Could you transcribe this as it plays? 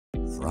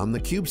from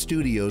theCUBE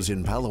studios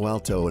in Palo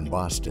Alto and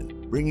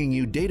Boston, bringing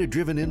you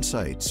data-driven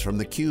insights from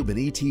theCUBE and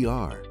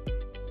ETR.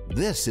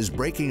 This is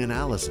Breaking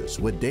Analysis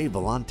with Dave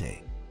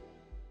Vellante.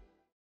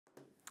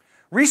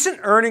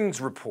 Recent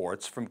earnings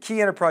reports from key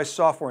enterprise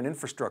software and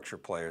infrastructure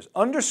players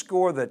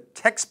underscore that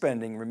tech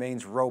spending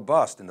remains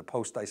robust in the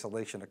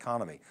post-isolation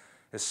economy,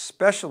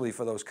 especially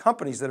for those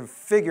companies that have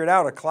figured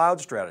out a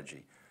cloud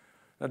strategy.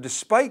 Now,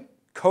 despite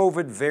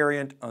COVID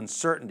variant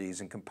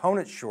uncertainties and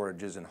component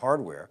shortages in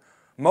hardware,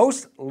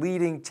 most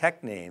leading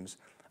tech names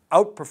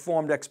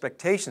outperformed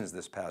expectations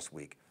this past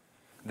week.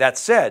 That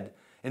said,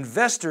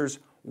 investors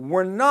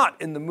were not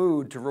in the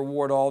mood to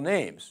reward all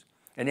names,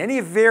 and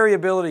any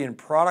variability in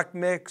product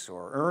mix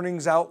or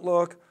earnings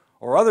outlook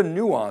or other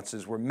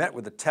nuances were met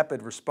with a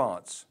tepid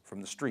response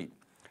from the street.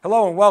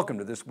 Hello and welcome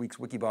to this week's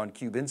Wikibon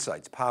CUBE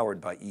Insights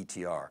powered by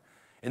ETR.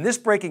 In this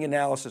breaking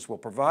analysis, we'll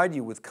provide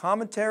you with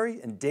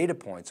commentary and data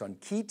points on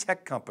key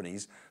tech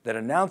companies that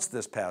announced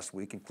this past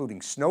week,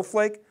 including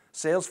Snowflake,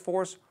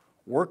 Salesforce,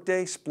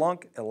 Workday,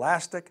 Splunk,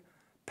 Elastic,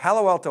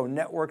 Palo Alto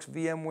Networks,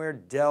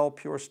 VMware, Dell,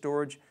 Pure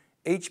Storage,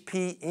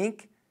 HP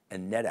Inc.,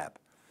 and NetApp.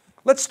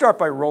 Let's start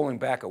by rolling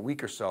back a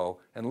week or so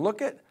and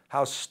look at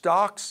how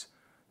stocks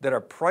that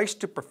are priced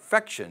to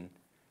perfection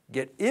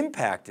get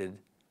impacted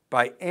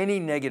by any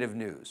negative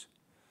news.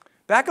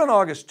 Back on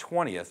August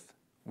 20th,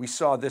 we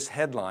saw this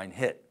headline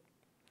hit.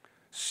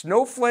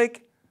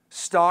 Snowflake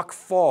stock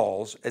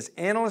falls as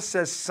analyst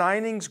says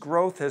signings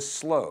growth has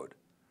slowed.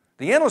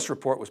 The analyst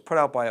report was put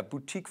out by a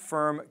boutique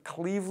firm,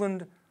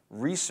 Cleveland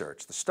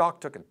Research. The stock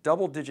took a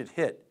double-digit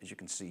hit, as you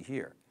can see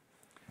here.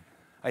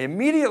 I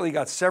immediately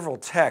got several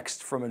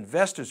texts from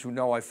investors who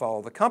know I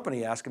follow the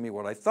company asking me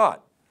what I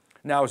thought.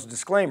 Now, as a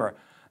disclaimer,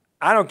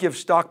 I don't give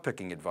stock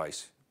picking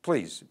advice.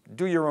 Please,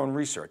 do your own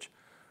research.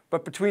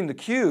 But between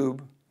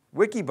theCUBE,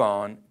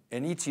 Wikibon,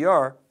 and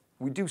ETR,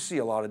 we do see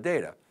a lot of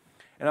data.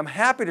 And I'm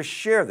happy to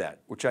share that,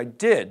 which I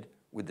did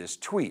with this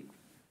tweet.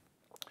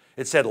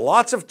 It said,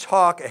 lots of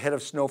talk ahead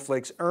of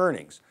Snowflake's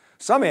earnings.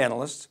 Some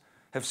analysts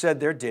have said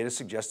their data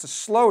suggests a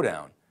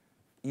slowdown.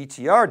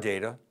 ETR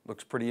data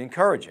looks pretty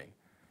encouraging.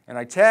 And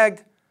I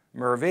tagged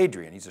Merv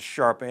Adrian, he's a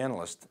sharp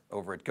analyst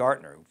over at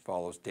Gartner who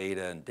follows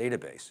data and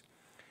database.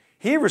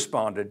 He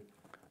responded,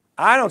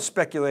 I don't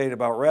speculate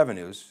about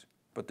revenues,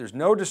 but there's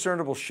no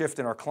discernible shift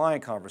in our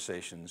client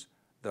conversations,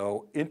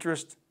 though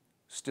interest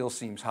still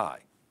seems high.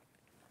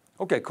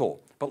 Okay,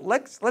 cool. But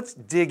let's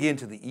dig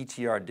into the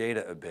ETR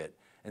data a bit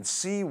and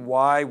see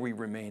why we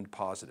remained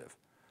positive.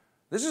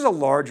 This is a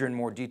larger and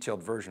more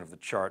detailed version of the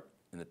chart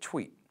in the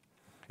tweet.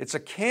 It's a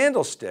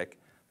candlestick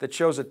that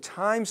shows a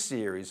time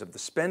series of the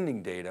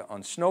spending data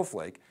on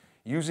Snowflake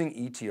using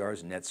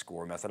ETR's net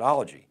score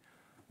methodology.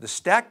 The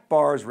stacked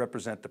bars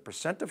represent the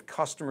percent of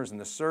customers in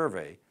the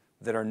survey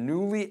that are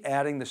newly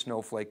adding the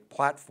Snowflake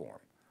platform.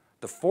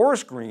 The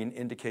forest green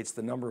indicates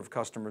the number of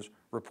customers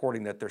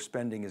reporting that their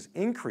spending is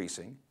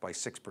increasing by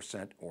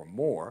 6% or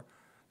more.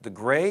 The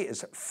gray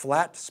is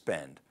flat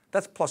spend,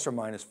 that's plus or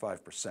minus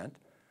 5%.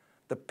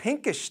 The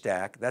pinkish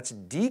stack, that's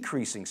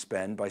decreasing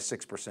spend by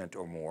 6%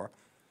 or more.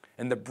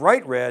 And the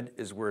bright red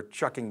is we're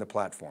chucking the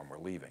platform, we're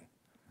leaving.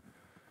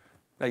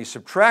 Now you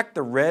subtract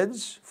the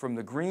reds from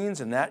the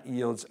greens and that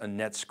yields a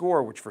net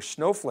score, which for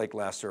Snowflake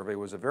last survey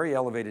was a very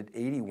elevated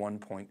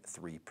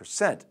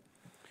 81.3%.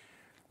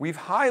 We've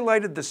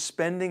highlighted the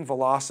spending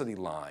velocity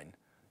line.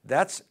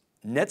 That's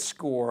net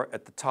score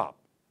at the top.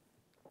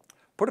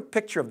 Put a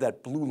picture of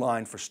that blue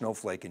line for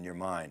Snowflake in your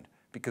mind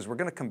because we're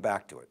going to come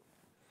back to it.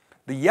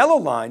 The yellow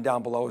line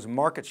down below is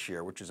market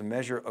share, which is a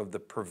measure of the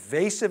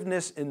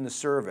pervasiveness in the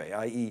survey,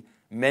 i.e.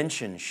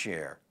 mention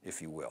share,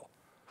 if you will.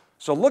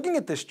 So looking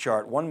at this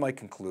chart, one might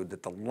conclude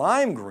that the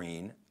lime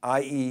green,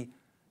 i.e.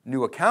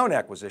 new account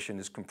acquisition,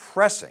 is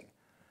compressing.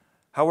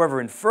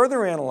 However, in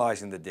further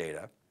analyzing the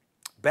data,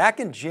 back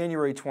in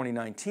January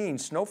 2019,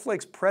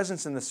 Snowflake's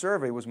presence in the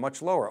survey was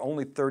much lower,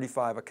 only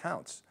 35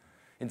 accounts.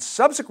 In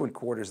subsequent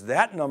quarters,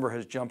 that number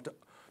has jumped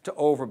to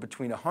over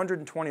between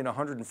 120 and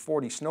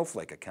 140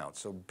 Snowflake accounts,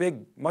 so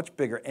big, much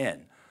bigger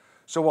N.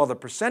 So while the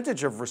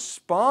percentage of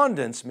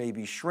respondents may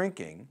be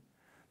shrinking,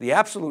 the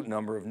absolute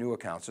number of new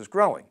accounts is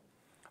growing.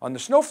 On the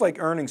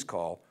Snowflake earnings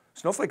call,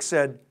 Snowflake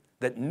said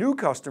that new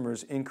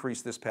customers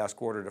increased this past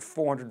quarter to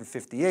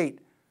 458,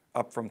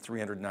 up from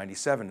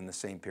 397 in the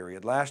same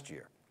period last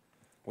year.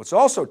 What's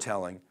also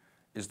telling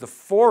is the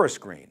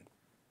forest green.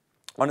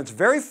 On its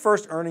very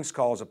first earnings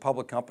call as a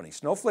public company,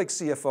 Snowflake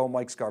CFO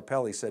Mike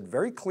Scarpelli said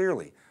very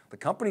clearly the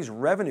company's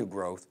revenue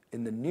growth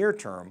in the near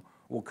term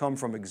will come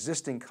from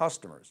existing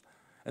customers.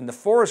 And the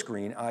forest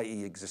green,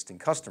 i.e. existing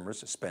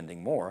customers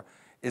spending more,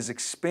 is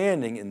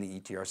expanding in the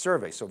ETR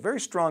survey. So very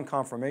strong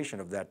confirmation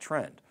of that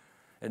trend.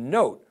 And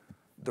note,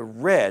 the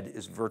red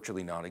is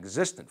virtually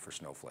non-existent for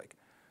Snowflake.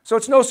 So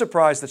it's no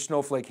surprise that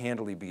Snowflake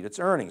handily beat its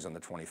earnings on the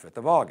 25th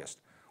of August,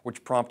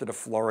 which prompted a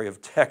flurry of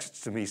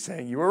texts to me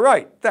saying, you were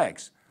right,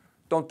 thanks.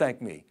 Don't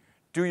thank me.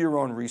 Do your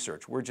own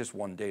research. We're just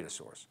one data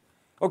source.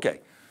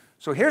 Okay,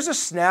 so here's a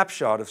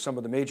snapshot of some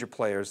of the major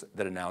players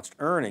that announced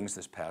earnings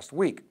this past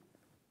week.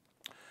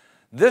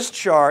 This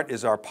chart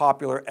is our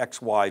popular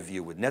XY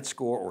view with net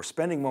score or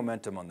spending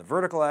momentum on the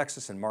vertical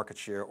axis and market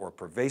share or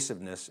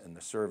pervasiveness in the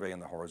survey on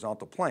the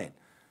horizontal plane.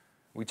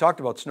 We talked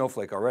about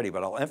Snowflake already,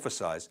 but I'll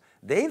emphasize,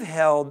 they've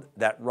held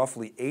that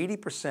roughly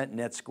 80%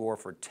 net score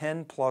for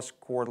 10 plus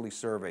quarterly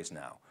surveys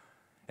now,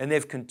 and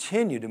they've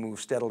continued to move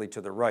steadily to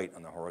the right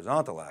on the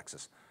horizontal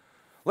axis.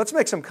 Let's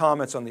make some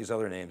comments on these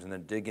other names and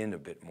then dig in a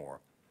bit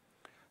more.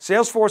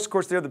 Salesforce, of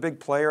course, they're the big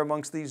player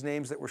amongst these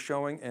names that we're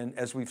showing, and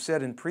as we've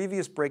said in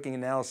previous breaking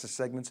analysis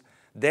segments,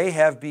 they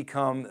have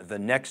become the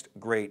next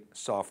great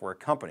software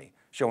company,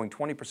 showing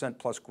 20%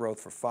 plus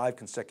growth for 5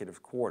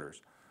 consecutive quarters,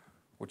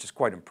 which is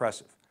quite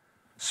impressive.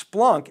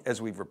 Splunk,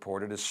 as we've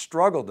reported, has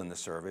struggled in the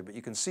survey, but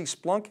you can see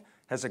Splunk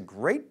has a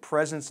great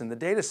presence in the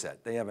data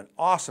set. They have an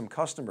awesome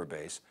customer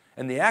base,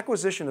 and the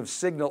acquisition of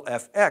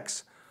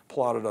SignalFx,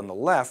 plotted on the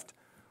left,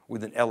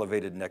 with an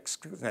elevated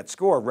net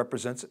score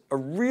represents a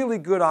really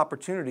good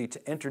opportunity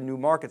to enter new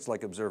markets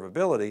like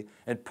observability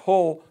and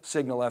pull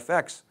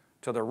SignalFx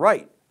to the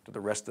right, to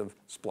the rest of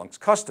Splunk's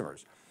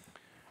customers.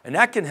 And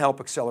that can help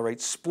accelerate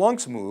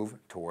Splunk's move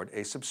toward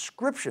a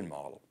subscription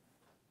model.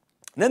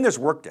 And then there's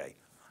Workday.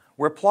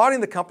 We're plotting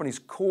the company's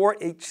core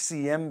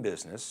HCM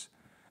business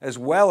as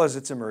well as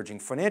its emerging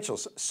financial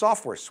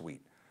software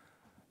suite.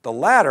 The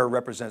latter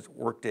represents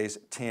Workday's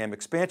TAM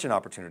expansion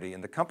opportunity,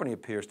 and the company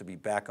appears to be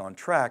back on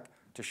track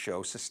to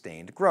show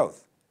sustained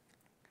growth.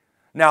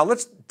 Now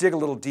let's dig a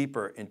little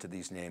deeper into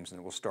these names,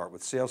 and we'll start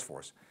with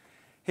Salesforce.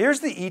 Here's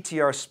the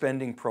ETR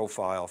spending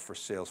profile for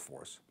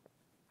Salesforce.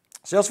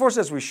 Salesforce,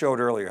 as we showed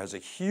earlier, has a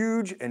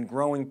huge and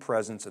growing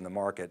presence in the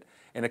market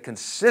and a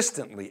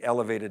consistently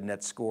elevated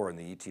net score in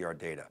the ETR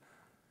data.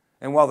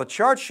 And while the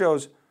chart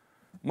shows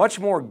much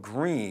more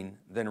green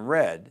than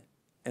red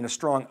and a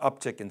strong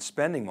uptick in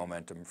spending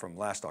momentum from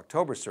last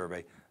October's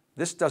survey,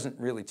 this doesn't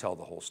really tell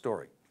the whole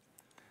story.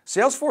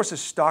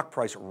 Salesforce's stock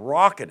price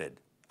rocketed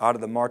out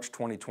of the March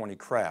 2020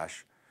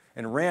 crash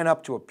and ran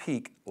up to a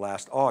peak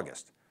last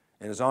August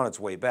and is on its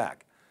way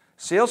back.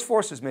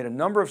 Salesforce has made a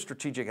number of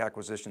strategic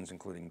acquisitions,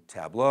 including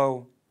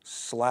Tableau,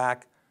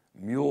 Slack,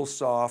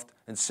 MuleSoft,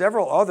 and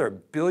several other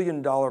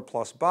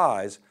billion-dollar-plus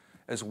buys,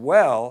 as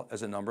well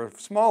as a number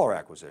of smaller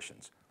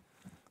acquisitions.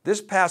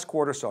 This past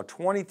quarter saw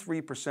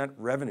 23%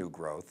 revenue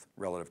growth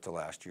relative to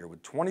last year,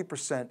 with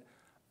 20%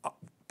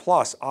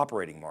 plus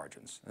operating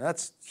margins. And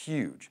that's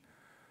huge.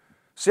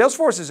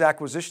 Salesforce's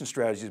acquisition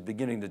strategy is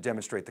beginning to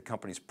demonstrate the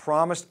company's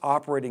promised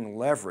operating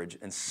leverage,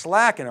 and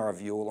Slack, in our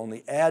view, will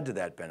only add to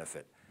that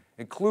benefit,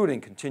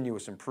 including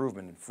continuous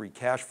improvement in free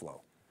cash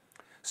flow.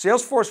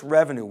 Salesforce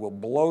revenue will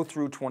blow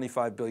through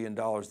 $25 billion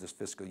this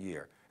fiscal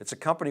year. It's a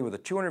company with a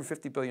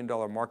 $250 billion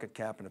market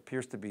cap and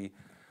appears to be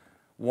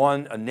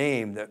a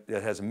name that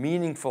has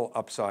meaningful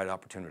upside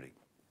opportunity.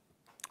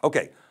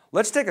 Okay,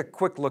 let's take a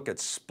quick look at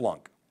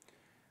Splunk.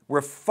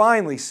 We're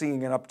finally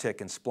seeing an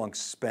uptick in Splunk's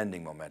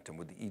spending momentum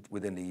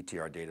within the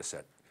ETR data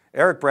set.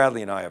 Eric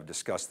Bradley and I have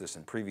discussed this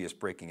in previous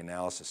breaking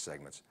analysis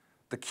segments.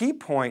 The key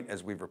point,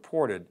 as we've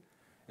reported,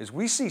 is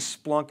we see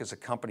Splunk as a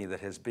company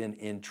that has been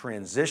in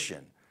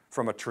transition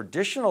from a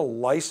traditional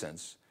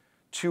license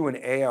to an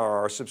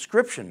ARR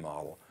subscription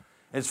model.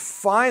 And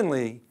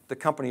finally, the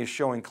company is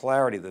showing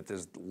clarity that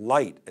there's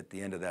light at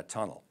the end of that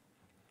tunnel.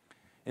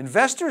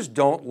 Investors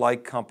don't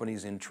like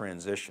companies in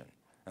transition.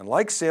 And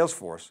like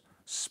Salesforce,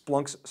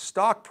 Splunk's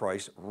stock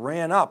price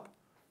ran up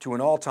to an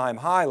all-time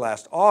high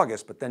last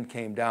August, but then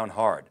came down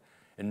hard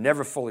and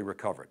never fully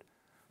recovered.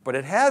 But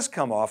it has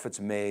come off its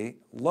May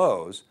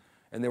lows,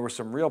 and there were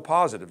some real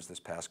positives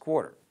this past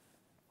quarter.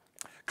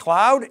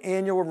 Cloud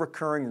annual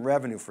recurring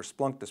revenue for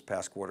Splunk this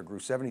past quarter grew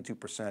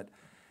 72%,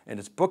 and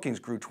its bookings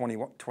grew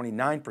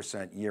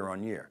 29% year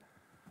on year.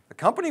 The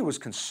company was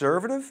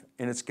conservative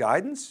in its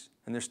guidance,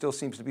 and there still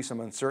seems to be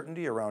some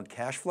uncertainty around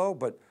cash flow,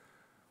 but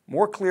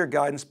more clear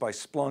guidance by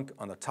Splunk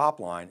on the top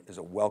line is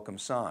a welcome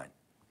sign.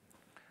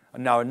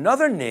 Now,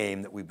 another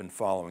name that we've been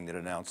following that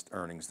announced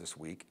earnings this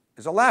week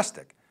is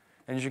Elastic.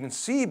 And as you can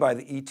see by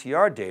the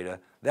ETR data,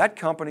 that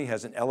company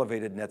has an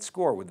elevated net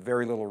score with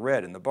very little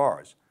red in the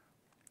bars.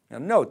 Now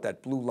note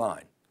that blue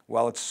line.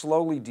 While it's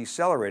slowly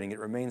decelerating, it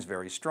remains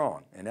very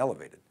strong and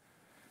elevated.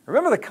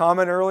 Remember the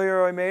comment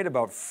earlier I made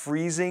about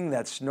freezing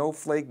that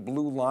snowflake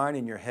blue line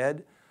in your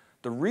head?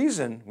 The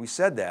reason we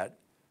said that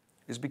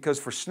is because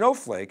for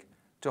Snowflake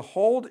to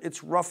hold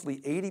its roughly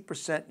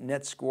 80%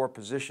 net score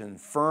position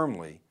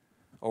firmly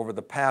over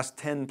the past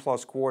 10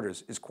 plus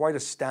quarters is quite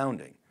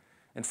astounding.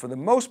 And for the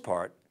most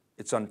part,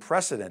 it's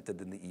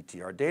unprecedented in the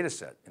ETR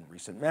dataset in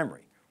recent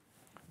memory.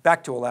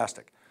 Back to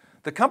Elastic.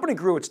 The company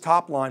grew its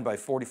top line by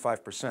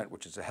 45%,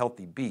 which is a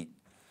healthy beat.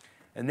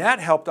 And that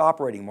helped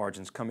operating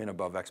margins come in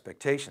above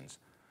expectations.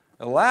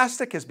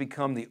 Elastic has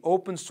become the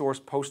open source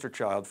poster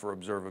child for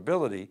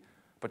observability,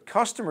 but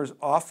customers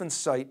often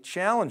cite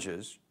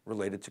challenges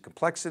related to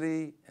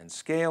complexity and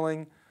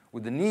scaling,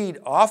 with the need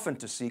often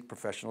to seek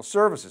professional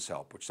services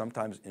help, which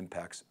sometimes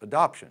impacts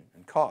adoption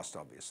and cost,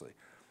 obviously.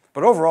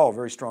 But overall, a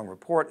very strong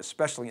report,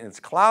 especially in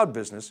its cloud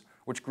business,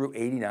 which grew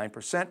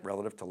 89%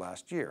 relative to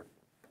last year.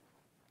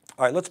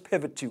 All right, let's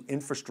pivot to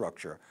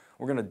infrastructure.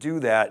 We're going to do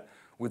that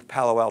with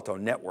Palo Alto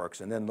Networks,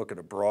 and then look at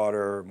a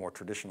broader, more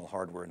traditional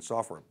hardware and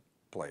software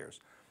players.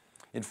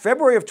 In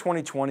February of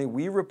 2020,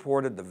 we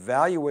reported the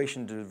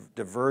valuation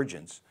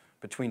divergence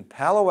between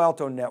Palo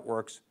Alto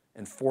Networks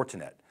and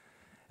Fortinet.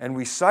 And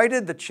we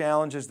cited the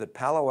challenges that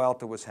Palo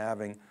Alto was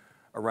having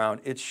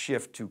around its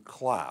shift to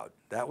cloud.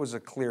 That was a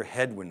clear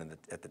headwind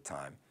at the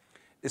time,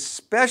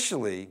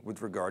 especially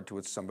with regard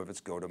to some of its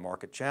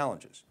go-to-market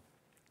challenges.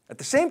 At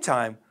the same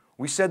time,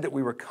 we said that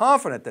we were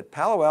confident that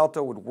Palo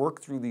Alto would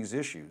work through these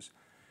issues,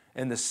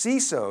 and the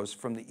CISOs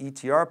from the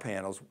ETR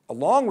panels,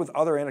 along with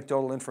other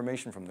anecdotal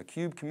information from the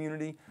theCUBE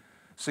community,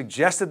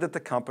 suggested that the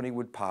company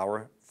would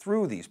power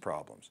through these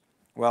problems.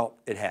 Well,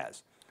 it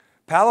has.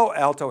 Palo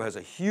Alto has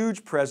a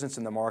huge presence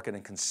in the market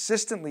and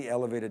consistently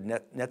elevated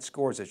net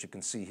scores, as you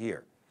can see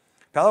here.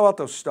 Palo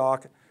Alto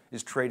stock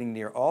is trading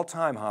near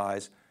all-time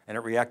highs, and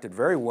it reacted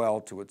very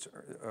well to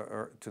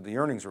the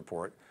earnings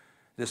report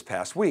this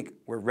past week,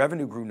 where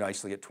revenue grew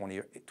nicely at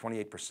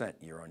 28%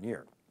 year on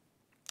year.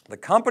 The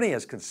company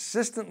has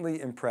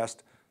consistently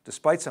impressed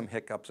despite some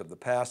hiccups of the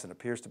past and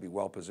appears to be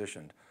well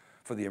positioned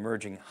for the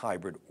emerging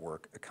hybrid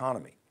work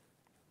economy.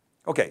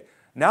 Okay,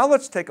 now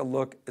let's take a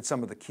look at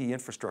some of the key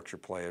infrastructure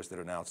players that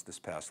announced this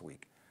past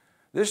week.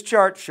 This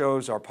chart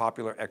shows our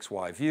popular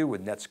XY view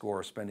with net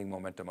score spending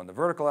momentum on the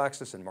vertical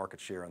axis and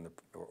market share on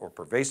or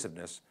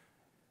pervasiveness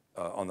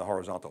on the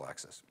horizontal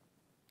axis.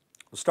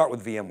 We'll start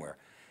with VMware.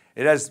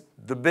 It has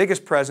the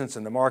biggest presence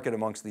in the market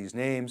amongst these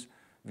names.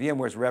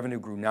 VMware's revenue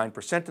grew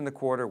 9% in the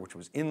quarter, which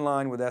was in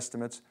line with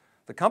estimates.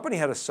 The company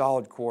had a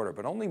solid quarter,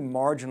 but only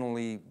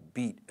marginally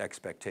beat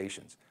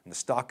expectations, and the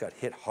stock got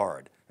hit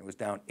hard. It was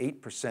down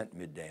 8%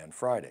 midday on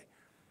Friday.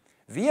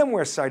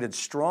 VMware cited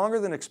stronger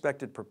than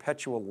expected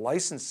perpetual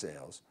license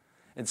sales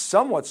and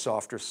somewhat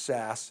softer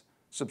SaaS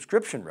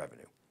subscription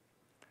revenue.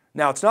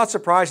 Now, it's not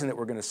surprising that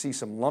we're going to see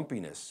some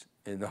lumpiness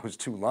in those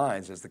two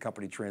lines as the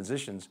company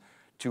transitions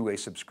to a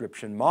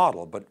subscription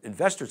model, but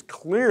investors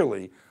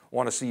clearly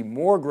want to see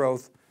more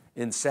growth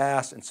in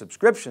SaaS and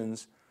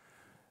subscriptions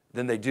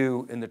than they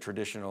do in the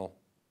traditional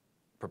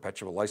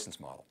perpetual license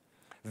model.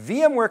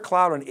 VMware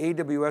Cloud on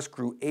AWS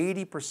grew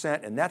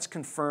 80%, and that's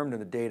confirmed in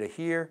the data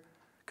here.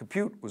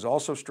 Compute was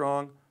also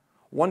strong.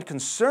 One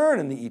concern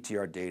in the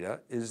ETR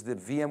data is that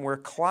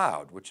VMware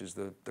Cloud, which is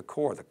the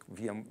core, the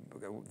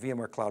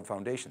VMware Cloud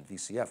Foundation,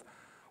 VCF,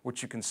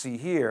 which you can see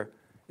here,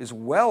 is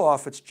well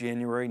off its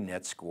January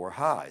net score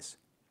highs.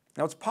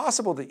 Now, it's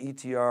possible the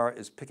ETR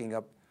is picking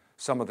up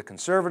some of the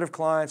conservative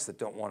clients that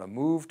don't want to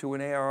move to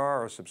an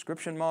ARR or a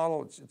subscription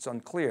model. It's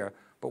unclear,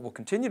 but we'll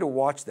continue to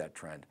watch that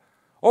trend.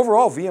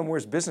 Overall,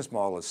 VMware's business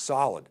model is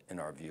solid in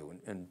our view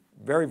and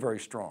very, very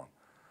strong.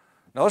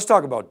 Now let's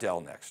talk about Dell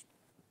next.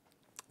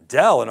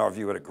 Dell, in our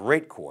view, had a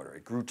great quarter.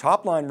 It grew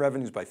top line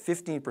revenues by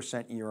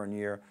 15% year on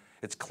year.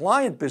 Its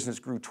client business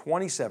grew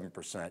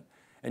 27%,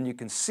 and you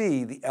can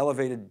see the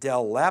elevated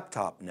Dell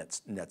laptop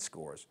net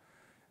scores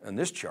in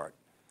this chart.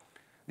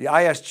 The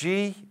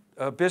ISG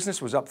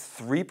business was up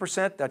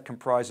 3%. That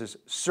comprises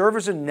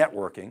servers and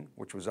networking,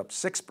 which was up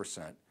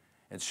 6%,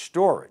 and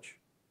storage,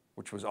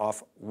 which was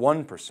off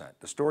 1%.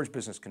 The storage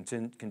business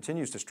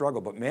continues to struggle,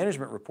 but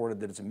management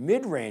reported that its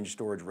mid-range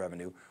storage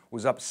revenue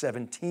was up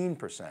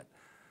 17%.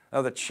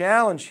 Now the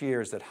challenge here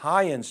is that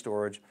high-end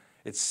storage,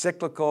 it's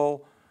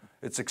cyclical,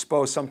 it's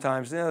exposed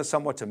sometimes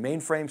somewhat to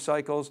mainframe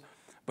cycles,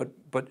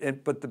 but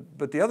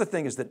the other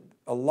thing is that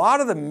a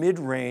lot of the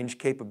mid-range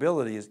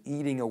capability is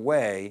eating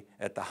away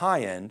at the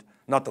high end,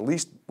 not the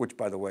least, which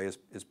by the way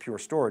is pure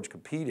storage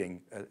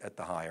competing at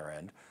the higher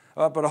end,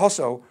 but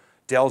also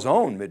Dell's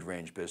own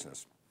mid-range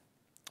business.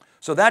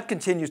 So that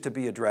continues to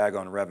be a drag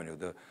on revenue.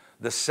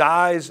 The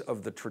size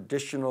of the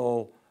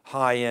traditional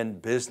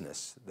high-end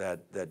business,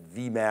 that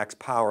VMax,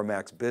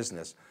 PowerMax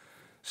business,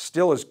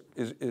 still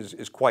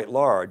is quite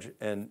large,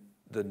 and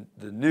the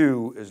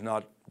new is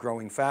not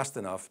growing fast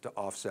enough to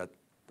offset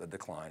the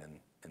decline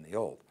in the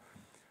old.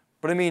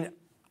 But I mean,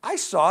 I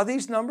saw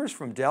these numbers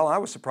from Dell, and I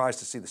was surprised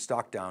to see the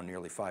stock down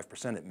nearly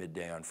 5% at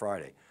midday on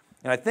Friday.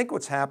 And I think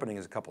what's happening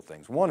is a couple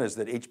things. One is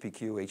that HP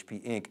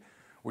Inc.,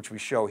 which we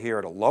show here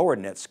at a lower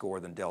net score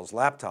than Dell's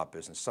laptop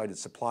business, cited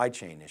supply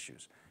chain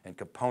issues and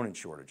component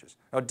shortages.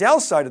 Now Dell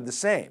cited the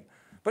same,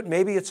 but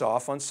maybe it's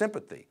off on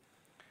sympathy.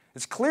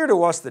 It's clear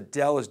to us that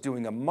Dell is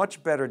doing a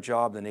much better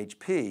job than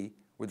HP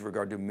with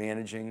regard to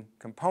managing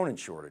component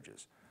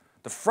shortages.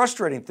 The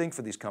frustrating thing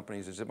for these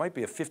companies is it might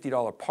be a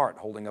 $50 part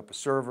holding up a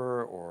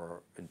server,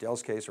 or in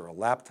Dell's case, or a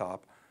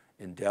laptop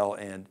in Dell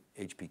and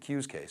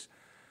HPQ's case.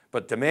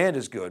 But demand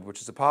is good,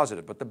 which is a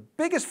positive. But the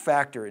biggest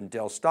factor in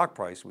Dell's stock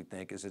price, we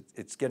think, is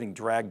it's getting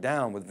dragged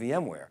down with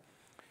VMware.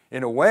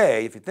 In a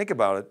way, if you think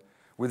about it,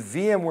 with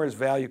VMware's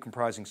value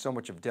comprising so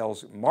much of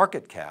Dell's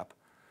market cap,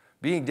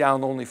 being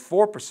down only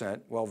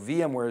 4%, while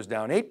VMware is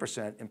down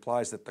 8%,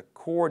 implies that the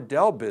core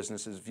Dell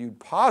business is viewed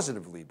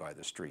positively by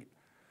the street.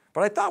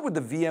 But I thought with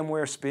the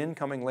VMware spin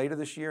coming later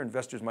this year,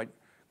 investors might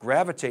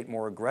gravitate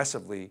more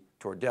aggressively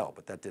toward Dell,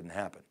 but that didn't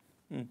happen,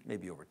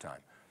 maybe over time.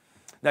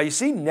 Now you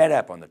see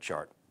NetApp on the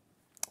chart.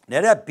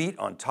 NetApp beat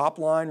on top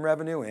line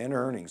revenue and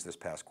earnings this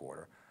past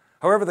quarter.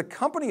 However, the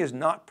company has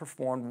not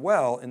performed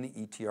well in the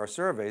ETR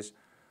surveys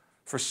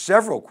for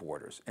several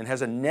quarters and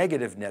has a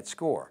negative net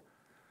score.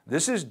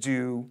 This is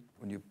due,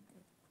 when you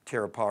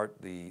tear apart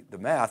the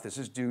math, this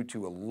is due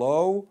to a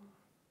low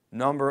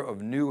number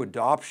of new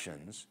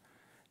adoptions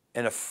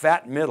and a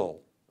fat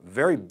middle,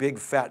 very big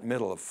fat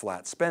middle of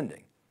flat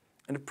spending,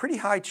 and a pretty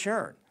high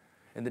churn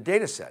in the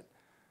data set.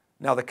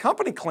 Now, the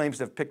company claims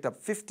to have picked up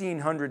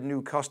 1,500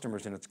 new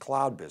customers in its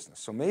cloud business.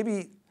 So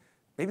maybe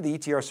the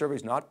ETR survey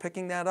is not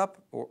picking that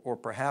up, or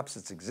perhaps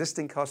it's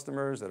existing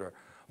customers that are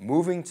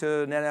moving to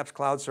NetApp's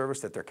cloud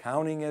service that they're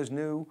counting as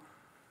new.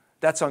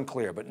 That's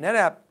unclear, but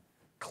NetApp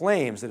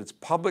claims that its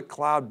public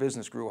cloud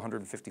business grew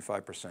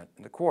 155%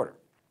 in the quarter.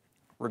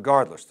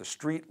 Regardless, the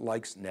street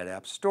likes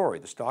NetApp's story.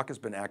 The stock has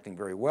been acting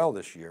very well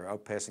this year,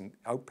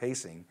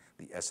 outpacing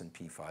the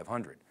S&P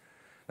 500.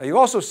 Now, you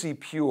also see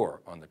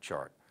Pure on the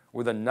chart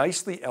with a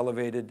nicely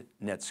elevated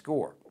net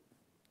score.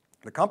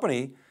 The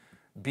company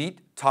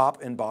beat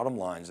top and bottom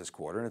lines this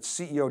quarter, and its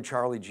CEO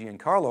Charlie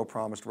Giancarlo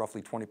promised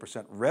roughly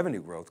 20%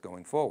 revenue growth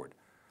going forward.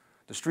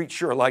 The street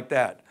sure liked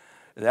that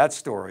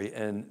story,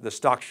 and the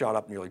stock shot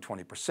up nearly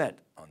 20%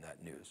 on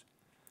that news.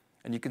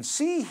 And you can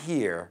see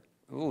here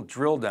a little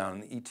drill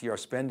down in the ETR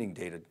spending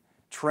data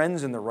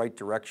trends in the right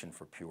direction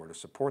for Pure to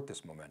support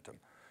this momentum.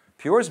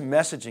 Pure's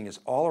messaging is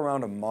all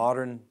around a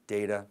modern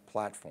data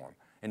platform,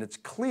 and it's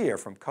clear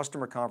from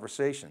customer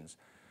conversations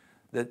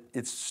that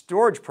its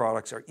storage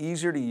products are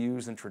easier to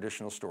use than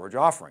traditional storage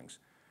offerings.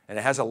 And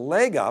it has a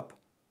leg up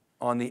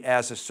on the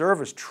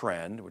as-a-service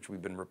trend, which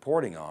we've been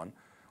reporting on,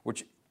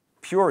 which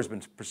Pure has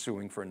been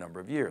pursuing for a number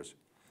of years.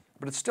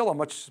 But it's still a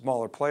much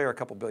smaller player, a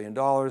couple $2 billion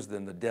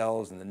than the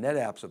Dells and the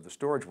NetApps of the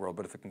storage world.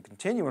 But if it can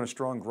continue on a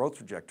strong growth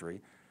trajectory,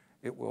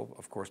 it will,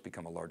 of course,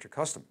 become a larger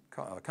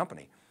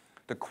company.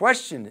 The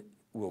question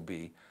will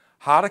be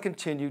how to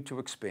continue to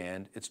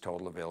expand its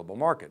total available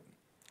market.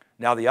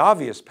 Now, the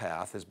obvious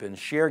path has been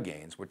share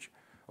gains, which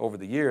over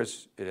the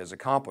years it has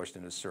accomplished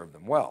and has served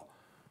them well.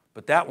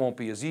 But that won't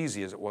be as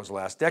easy as it was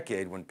last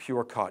decade when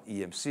Pure caught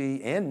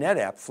EMC and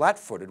NetApp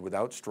flat-footed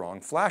without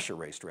strong flash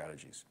array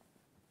strategies.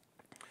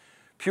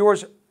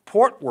 Pure's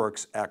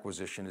Portworx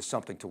acquisition is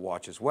something to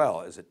watch as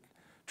well, as it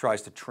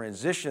tries to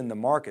transition the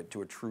market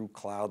to a true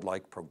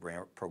cloud-like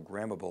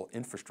programmable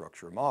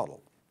infrastructure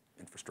model,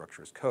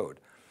 infrastructure as code.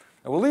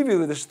 And we'll leave you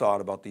with this thought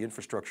about the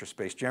infrastructure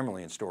space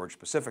generally and storage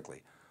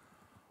specifically.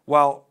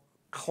 While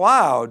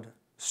cloud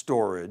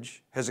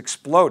storage has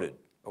exploded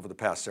over the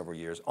past several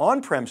years,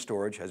 on-prem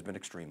storage has been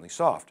extremely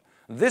soft.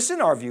 This, in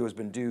our view, has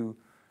been due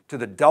to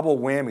the double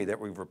whammy that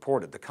we've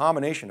reported, the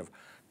combination of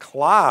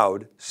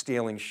cloud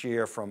stealing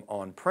share from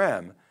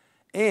on-prem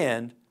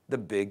and the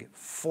big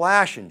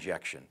flash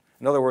injection.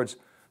 In other words,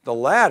 the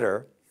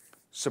latter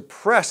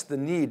suppressed the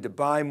need to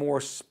buy more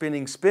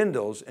spinning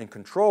spindles and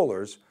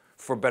controllers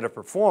for better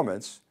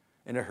performance,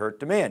 and it hurt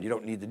demand. You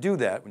don't need to do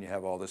that when you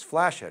have all this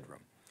flash headroom.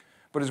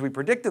 But as we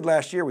predicted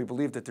last year, we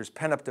believe that there's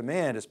pent-up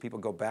demand as people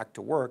go back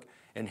to work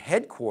and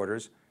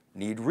headquarters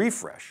need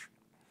refresh.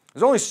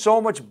 There's only so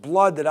much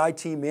blood that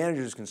IT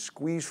managers can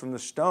squeeze from the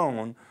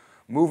stone,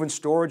 moving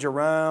storage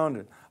around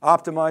and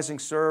optimizing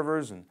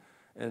servers and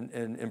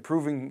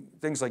improving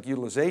things like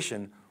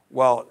utilization,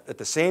 while at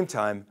the same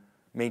time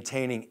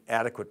maintaining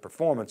adequate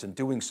performance and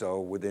doing so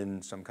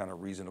within some kind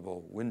of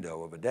reasonable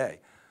window of a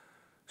day.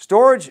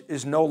 Storage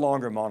is no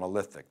longer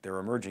monolithic. There are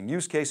emerging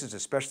use cases,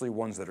 especially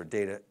ones that are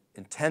data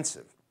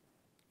intensive.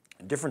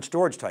 And different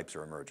storage types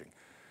are emerging.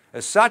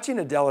 As Satya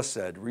Nadella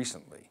said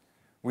recently,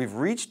 we've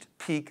reached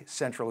peak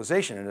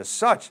centralization, and as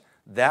such,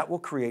 that will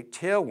create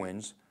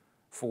tailwinds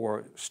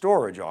for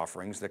storage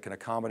offerings that can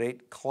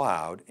accommodate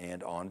cloud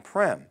and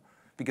on-prem.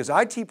 Because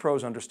IT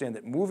pros understand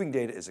that moving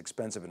data is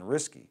expensive and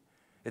risky.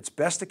 It's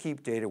best to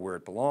keep data where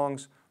it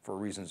belongs for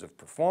reasons of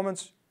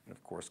performance and,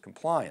 of course,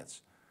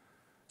 compliance.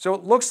 So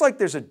it looks like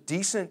there's a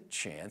decent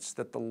chance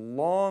that the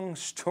long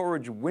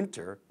storage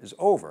winter is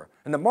over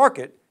and the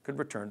market could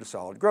return to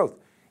solid growth,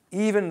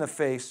 even in the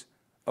face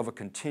of a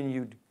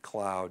continued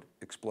cloud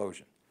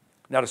explosion.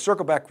 Now, to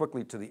circle back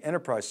quickly to the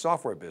enterprise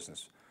software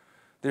business,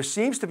 there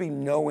seems to be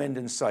no end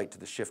in sight to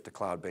the shift to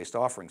cloud-based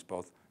offerings,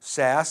 both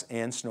SaaS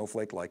and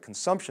Snowflake-like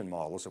consumption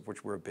models, of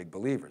which we're big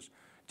believers.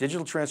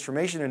 Digital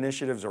transformation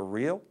initiatives are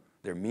real,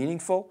 they're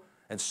meaningful,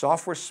 and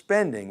software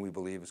spending, we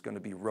believe, is going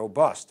to be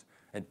robust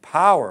and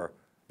power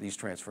these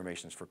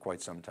transformations for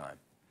quite some time.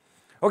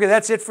 Okay,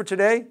 that's it for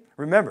today.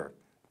 Remember,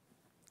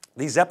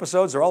 these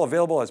episodes are all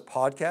available as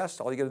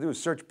podcasts. All you got to do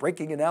is search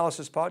Breaking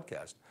Analysis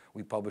Podcast.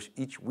 We publish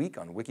each week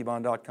on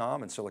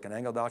wikibon.com and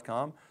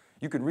siliconangle.com.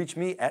 You can reach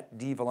me at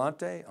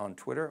dvellante on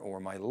Twitter or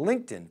my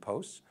LinkedIn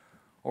posts,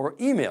 or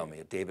email me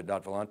at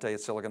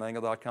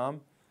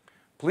david.vellante@siliconangle.com.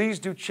 Please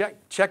do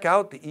check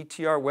out the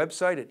ETR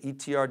website at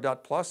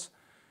etr.plus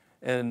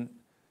and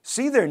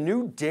see their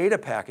new data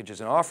packages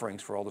and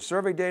offerings for all the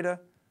survey data.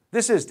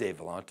 This is Dave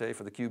Vellante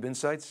for theCUBE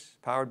Insights,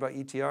 powered by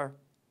ETR.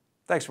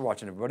 Thanks for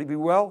watching, everybody. Be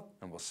well,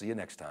 and we'll see you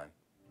next time.